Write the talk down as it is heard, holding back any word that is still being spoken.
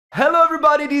Hello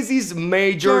everybody, this is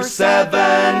Major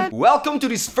 7. Welcome to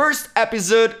this first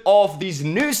episode of this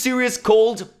new series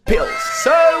called Pills.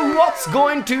 So, what's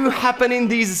going to happen in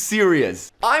this series?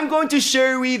 I'm going to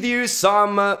share with you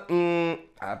some ideas.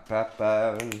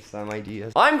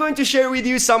 I'm going to share with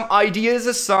you some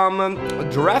ideas, some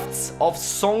drafts of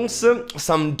songs,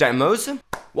 some demos.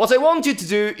 What I want you to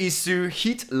do is to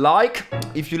hit like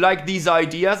if you like these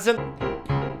ideas,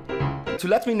 to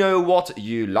let me know what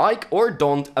you like or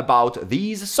don't about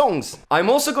these songs. I'm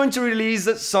also going to release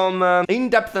some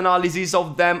in-depth analysis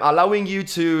of them, allowing you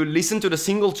to listen to the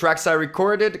single tracks I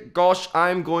recorded. Gosh,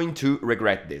 I'm going to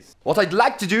regret this. What I'd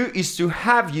like to do is to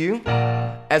have you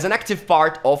as an active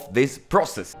part of this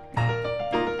process.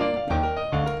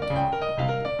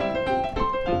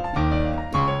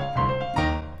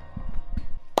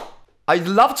 I'd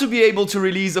love to be able to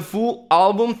release a full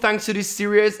album thanks to this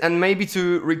series and maybe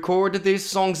to record these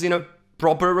songs in a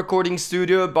proper recording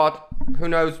studio, but who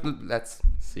knows, let's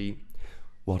see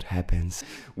what happens.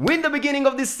 With the beginning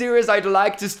of this series, I'd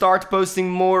like to start posting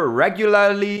more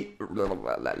regularly, and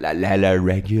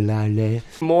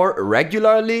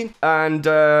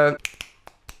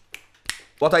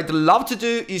what I'd love to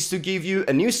do is to give you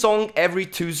a new song every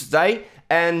Tuesday,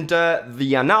 and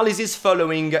the analysis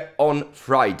following on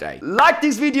Friday. Like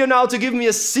this video now to give me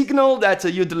a signal that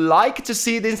you'd like to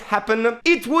see this happen.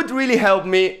 It would really help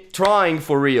me trying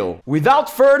for real. Without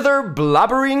further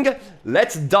blabbering,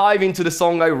 let's dive into the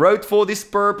song I wrote for this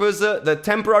purpose. The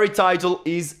temporary title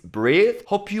is Breathe.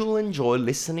 Hope you'll enjoy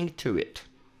listening to it.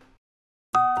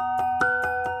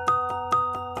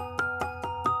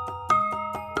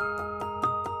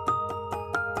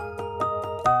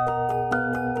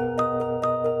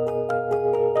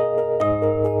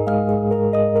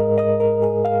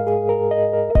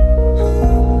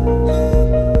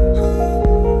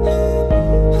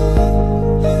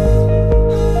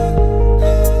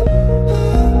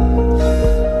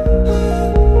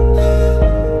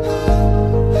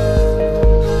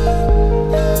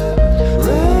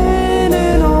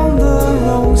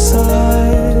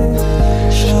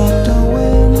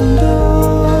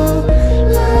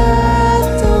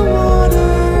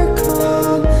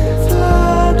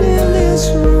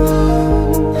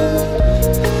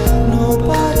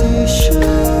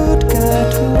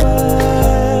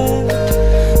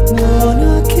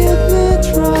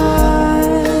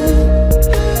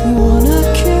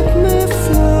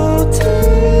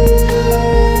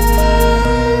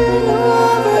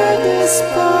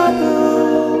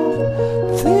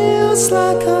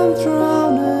 Like I'm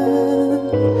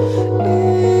drowning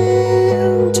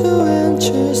in 2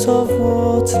 inches of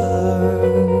water.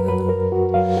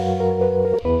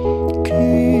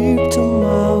 Keep the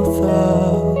mouth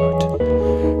out,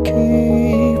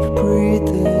 keep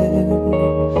breathing.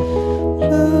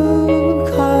 Look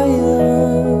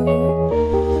higher,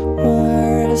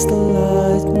 where's the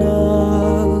light now?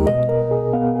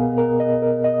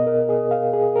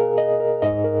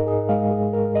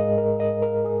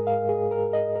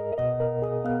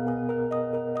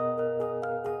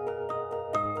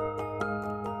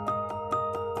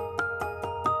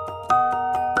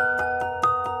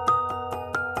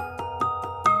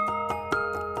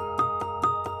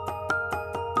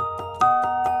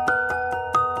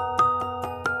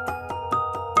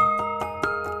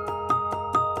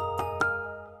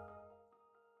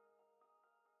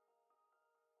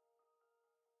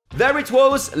 There it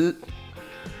was.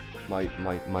 My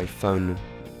phone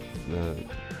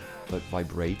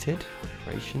vibrated.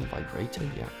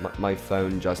 Yeah, my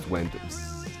phone just went.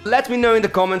 Let me know in the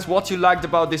comments what you liked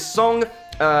about this song,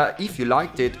 if you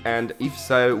liked it, and if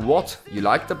so, what you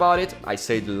liked about it. I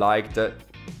said liked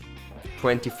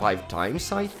 25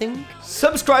 times, I think.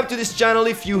 Subscribe to this channel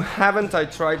if you haven't. I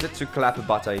tried to clap,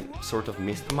 but I sort of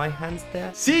missed my hands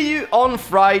there. See you on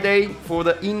Friday for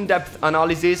the in-depth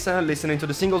analysis, listening to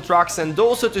the single tracks, and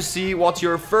also to see what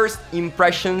your first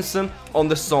impressions on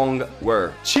the song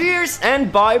were. Cheers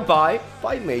and bye-bye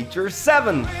by Major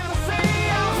 7.